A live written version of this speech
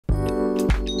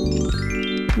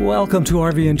Welcome to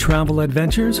RV and Travel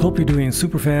Adventures. Hope you're doing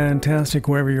super fantastic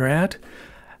wherever you're at.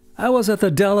 I was at the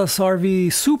Dallas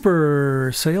RV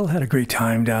Super Sale. Had a great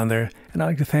time down there. And I'd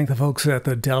like to thank the folks at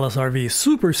the Dallas RV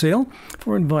Super Sale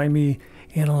for inviting me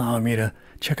and allowing me to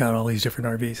check out all these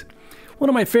different RVs. One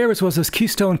of my favorites was this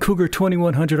Keystone Cougar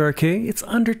 2100RK. It's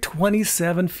under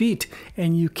 27 feet,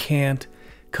 and you can't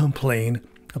complain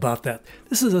about that.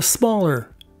 This is a smaller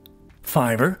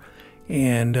fiver,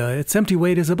 and its empty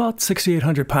weight is about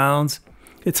 6,800 pounds.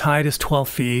 Its height is 12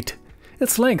 feet.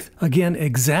 Its length, again,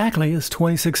 exactly is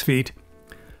 26 feet,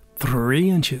 3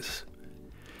 inches.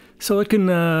 So it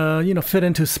can, fit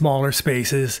into smaller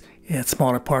spaces at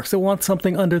smaller parks that want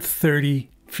something under 30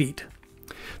 feet.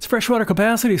 Its freshwater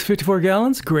capacity is 54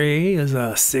 gallons. Gray is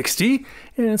 60,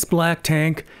 and its black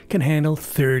tank can handle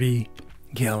 30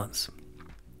 gallons.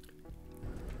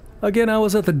 Again, I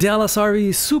was at the Dallas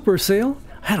RV Super Sale.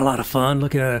 I had a lot of fun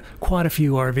looking at quite a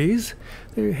few RVs.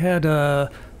 They had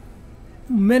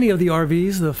many of the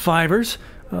RVs, the fivers,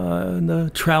 and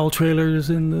the travel trailers,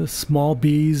 and the small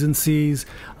Bs and Cs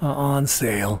on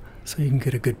sale, so you can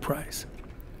get a good price.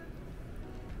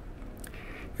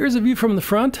 Here's a view from the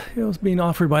front. It was being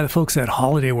offered by the folks at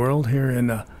Holiday World here in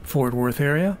the Fort Worth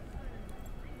area.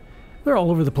 They're all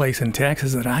over the place in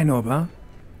Texas that I know about.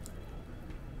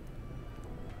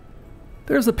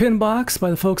 There's the pin box by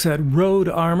the folks at Road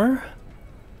Armor.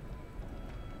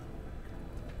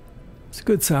 It's a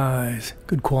good size,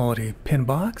 good quality pin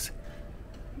box.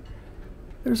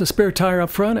 There's a spare tire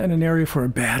up front and an area for a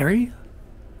battery.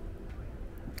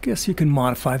 I guess you can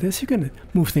modify this. You can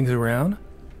move things around.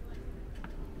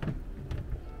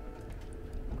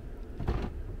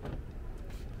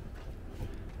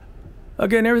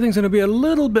 Again, everything's going to be a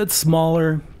little bit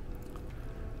smaller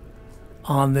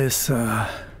on this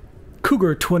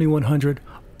Cougar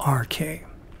 2100RK.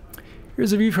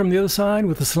 Here's a view from the other side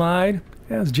with the slide.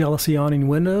 It has jealousy awning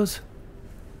windows.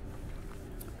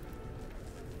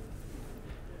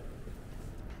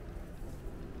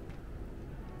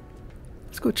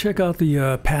 Let's go check out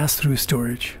the pass-through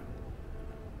storage.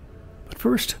 But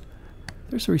first,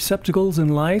 there's the receptacles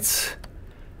and lights,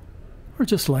 or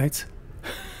just lights.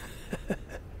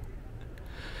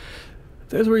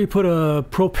 There's where you put a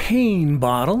propane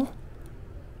bottle.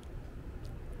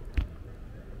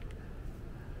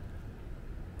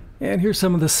 And here's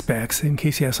some of the specs. In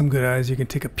case you have some good eyes, you can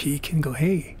take a peek and go,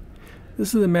 hey,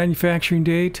 this is the manufacturing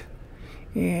date.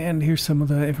 And here's some of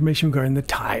the information regarding the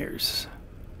tires.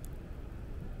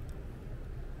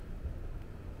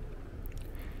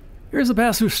 Here's the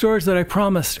pass-through storage that I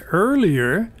promised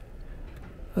earlier.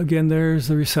 Again, there's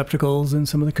the receptacles and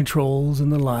some of the controls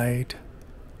and the light.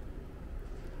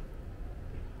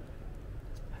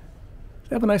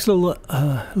 They have a nice little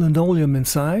linoleum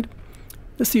inside.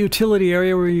 This is the utility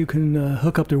area where you can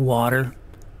hook up their water.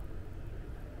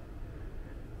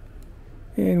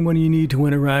 And when you need to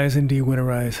winterize and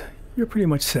de-winterize, you're pretty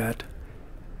much set.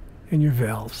 And your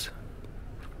valves.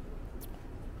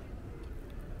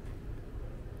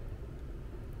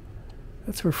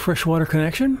 That's for freshwater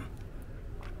connection.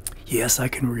 Yes, I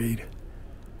can read.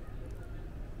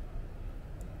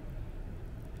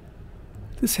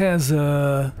 This has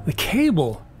the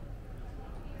cable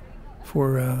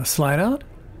for slide out.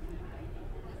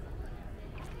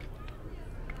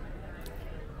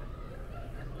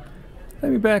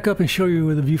 Let me back up and show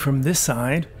you the view from this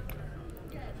side.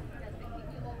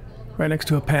 Right next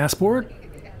to a passport.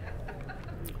 It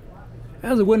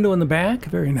has a window in the back,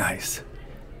 very nice.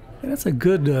 And that's a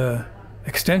good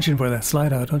extension for that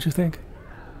slide out, don't you think?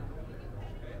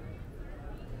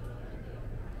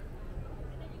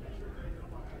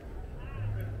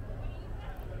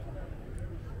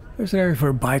 There's an area for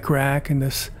a bike rack and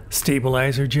this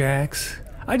stabilizer jacks.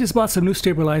 I just bought some new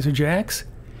stabilizer jacks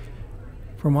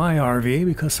for my RV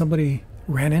because somebody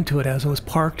ran into it as it was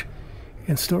parked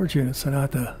in storage units. So now I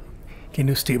have to get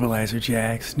new stabilizer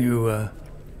jacks, new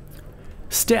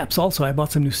steps. Also, I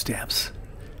bought some new steps.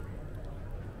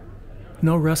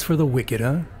 No rest for the wicked,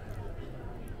 huh?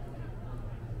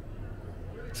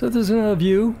 So there's another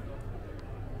view.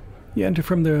 You enter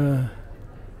from the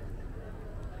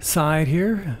side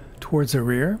here towards the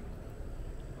rear.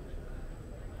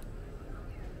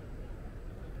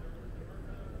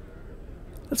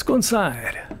 Let's go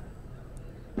inside.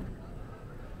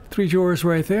 3 drawers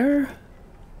right there.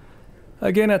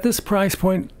 Again, at this price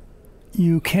point,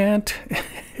 you can't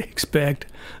expect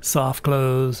soft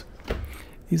close.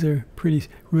 These are pretty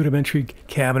rudimentary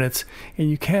cabinets, and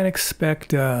you can't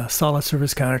expect solid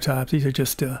surface countertops. These are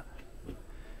just,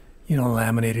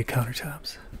 laminated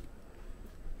countertops.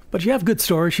 But you have good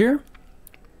storage here.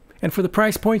 And for the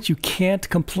price point, you can't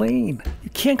complain. You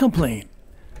can't complain.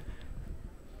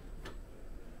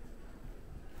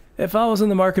 If I was in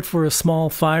the market for a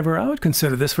small fiver, I would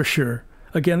consider this for sure.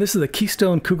 Again, this is the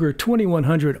Keystone Cougar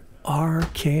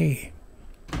 2100RK.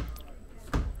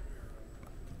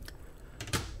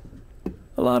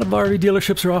 A lot of RV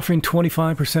dealerships are offering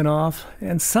 25% off,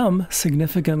 and some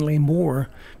significantly more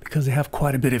because they have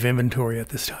quite a bit of inventory at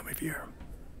this time of year.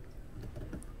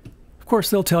 Of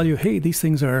course, they'll tell you, hey, these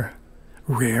things are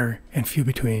rare and few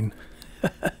between.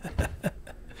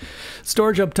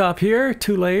 Storage up top here,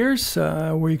 2 layers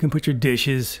where you can put your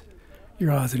dishes,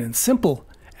 your odds and ends. Simple,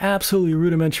 absolutely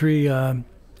rudimentary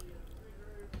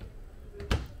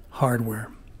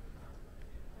hardware.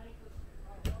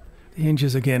 The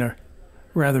hinges, again, are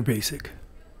rather basic.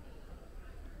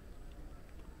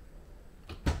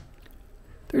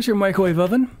 There's your microwave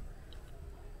oven.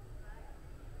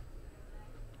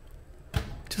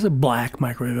 Just a black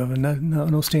microwave oven,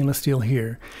 no stainless steel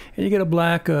here. And you get a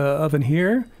black oven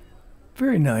here.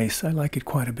 Very nice. I like it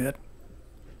quite a bit.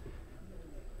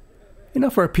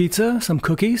 Enough for a pizza, some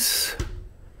cookies,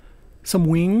 some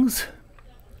wings.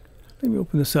 Let me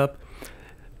open this up.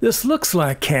 This looks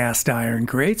like cast iron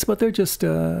grates, but they're just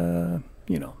you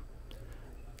know,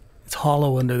 it's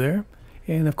hollow under there.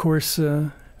 And of course,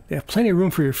 they have plenty of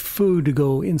room for your food to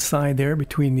go inside there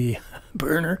between the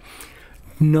burner.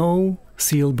 No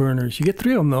sealed burners. You get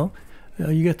 3 of them though.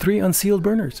 You get 3 unsealed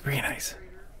burners. Very nice.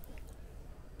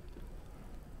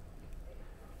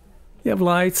 You have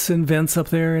lights and vents up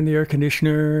there in the air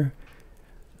conditioner.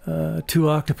 2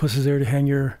 octopuses there to hang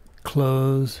your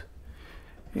clothes.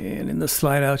 And in the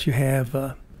slide out you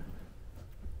have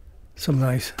some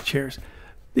nice chairs.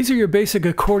 These are your basic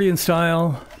accordion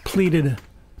style pleated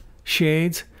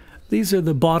shades. These are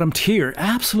the bottom tier,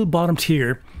 absolute bottom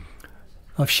tier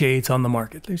of shades on the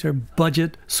market. These are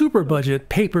budget, super budget,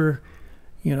 paper,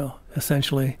 you know,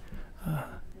 essentially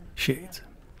shades.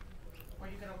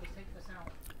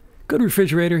 Good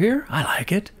refrigerator here. I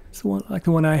like it. It's the one, like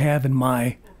the one I have in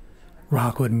my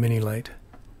Rockwood Mini Lite.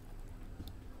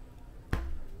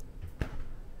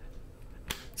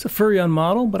 It's a Furrion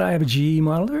model, but I have a GE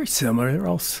model. They're very similar. They're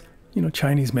all, you know,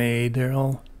 Chinese made. They're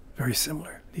all very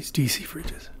similar, these DC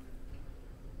fridges.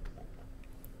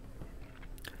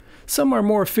 Some are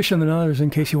more efficient than others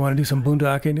in case you want to do some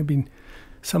boondocking. I mean,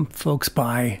 some folks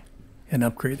buy and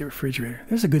upgrade their refrigerator.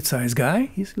 There's a good sized guy.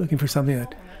 He's looking for something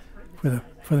that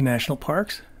for the national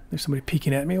parks. There's somebody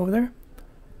peeking at me over there.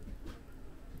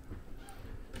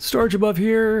 Storage above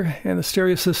here, and the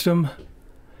stereo system,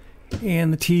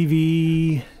 and the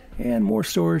TV, and more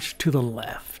storage to the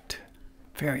left.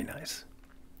 Very nice.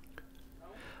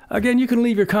 Again, you can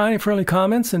leave your kind and friendly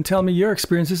comments and tell me your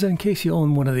experiences in case you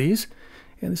own one of these.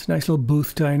 And this nice little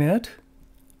booth dinette.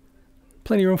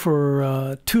 Plenty of room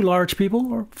for 2 large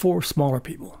people or 4 smaller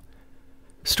people.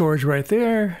 Storage right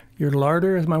there. Your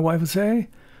larder, as my wife would say.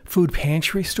 Food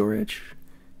pantry storage.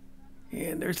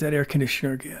 And there's that air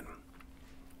conditioner again.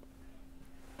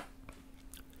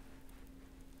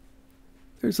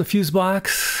 There's the fuse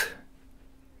box.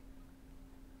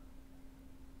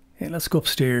 And let's go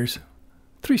upstairs.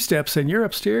 3 steps and you're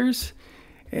upstairs.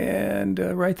 And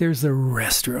right there's the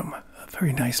restroom. A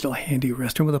very nice little handy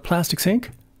restroom with a plastic sink.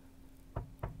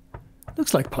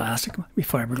 Looks like plastic, might be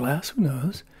fiberglass, who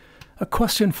knows. A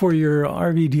question for your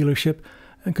RV dealership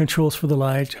and controls for the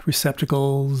light,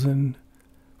 receptacles, and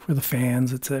for the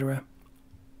fans, etc.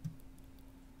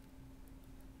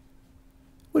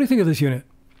 What do you think of this unit?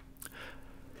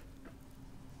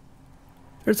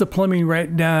 There's the plumbing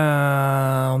right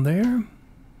down there.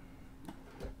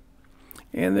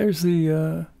 And there's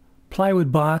the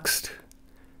plywood boxed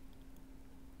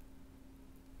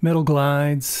metal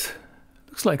glides.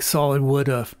 Looks like solid wood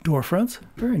door fronts.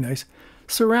 Very nice.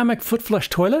 Ceramic foot flush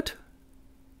toilet.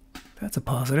 That's a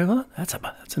positive, huh? That's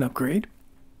an upgrade.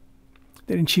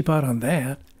 They didn't cheap out on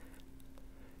that.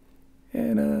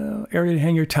 And an area to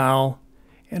hang your towel.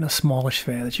 And a smallish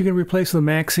fan that you can replace with a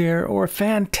Maxi Air or a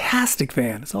fantastic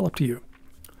fan. It's all up to you.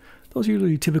 Those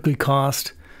usually typically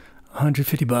cost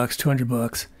 $150,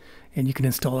 $200, and you can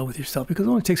install it with yourself because it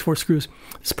only takes 4 screws.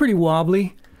 It's pretty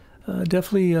wobbly.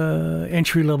 Definitely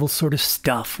entry-level sort of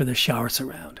stuff for the shower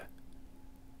surround.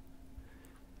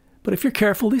 But if you're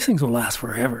careful, these things will last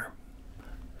forever.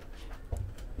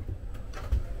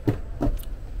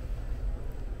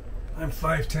 I'm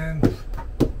 5'10".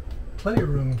 Plenty of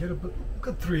room. Get a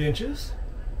good 3 inches,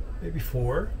 maybe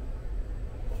 4.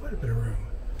 Quite a bit of room.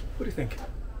 What do you think?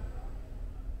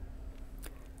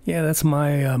 Yeah, that's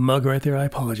my mug right there. I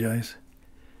apologize.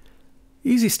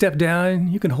 Easy step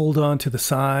down. You can hold on to the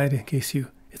side in case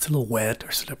it's a little wet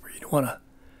or slippery. You don't want to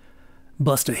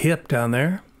bust a hip down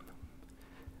there.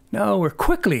 Now we're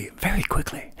very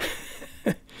quickly,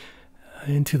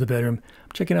 into the bedroom. I'm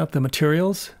checking out the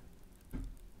materials.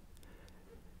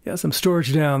 Yeah, some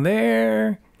storage down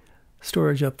there,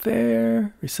 storage up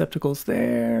there, receptacles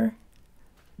there.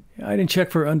 Yeah, I didn't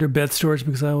check for under bed storage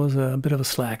because I was a bit of a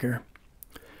slacker.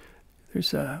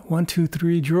 There's 1, 2,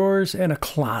 3 drawers and a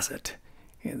closet.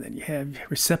 And then you have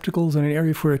receptacles and an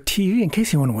area for a TV in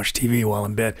case you want to watch TV while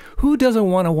in bed. Who doesn't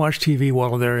want to watch TV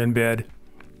while they're in bed?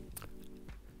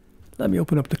 Let me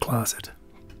open up the closet.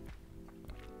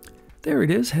 There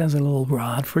it is. Has a little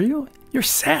rod for you. You're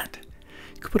set.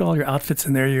 You can put all your outfits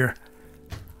in there. Your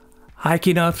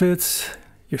hiking outfits,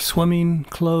 your swimming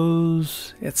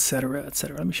clothes, etc.,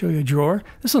 etc. Let me show you a drawer.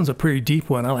 This one's a pretty deep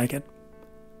one. I like it.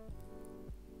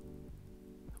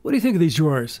 What do you think of these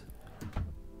drawers?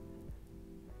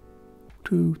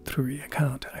 2, 3. I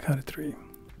counted 3.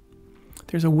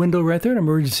 There's a window right there, an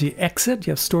emergency exit.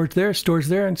 You have storage there,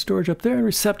 and storage up there, and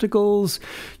receptacles,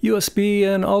 USB,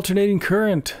 and alternating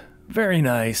current. Very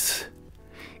nice.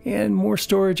 And more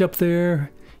storage up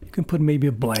there. You can put maybe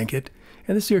a blanket.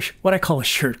 And this is your what I call a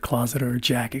shirt closet or a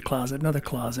jacket closet, another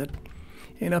closet.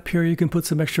 And up here you can put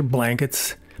some extra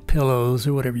blankets, pillows,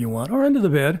 or whatever you want, or under the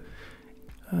bed.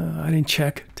 I didn't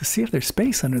check to see if there's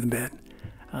space under the bed.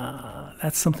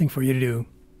 That's something for you to do.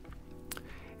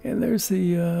 And there's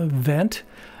the vent.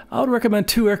 I would recommend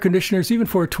 2 air conditioners, even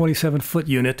for a 27-foot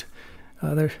unit.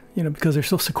 They're, because they're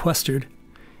so sequestered.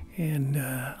 And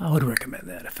I would recommend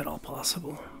that if at all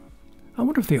possible. I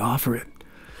wonder if they offer it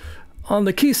on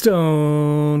the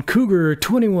Keystone Cougar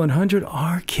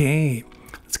 2100RK.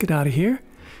 Let's get out of here.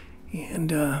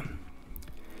 And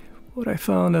what I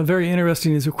found very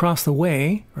interesting is across the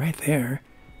way, right there.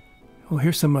 Well,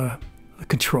 here's some the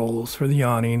controls for the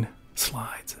awning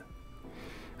slides.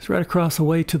 It's right across the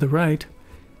way to the right.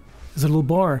 There's a little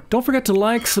bar. Don't forget to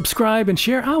like, subscribe, and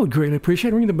share. I would greatly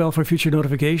appreciate it. Ring the bell for future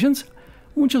notifications.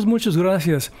 Muchas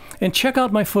gracias. And check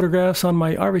out my photographs on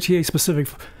my RVTA specific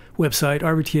website,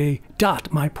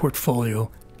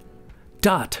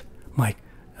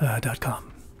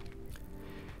 rvta.myportfolio.com.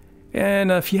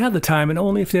 And if you have the time, and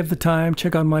only if you have the time,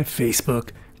 check out my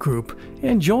Facebook group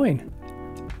and join.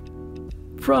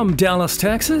 From Dallas,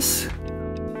 Texas,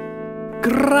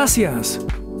 gracias.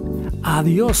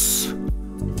 Adios.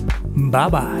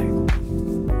 Bye-bye.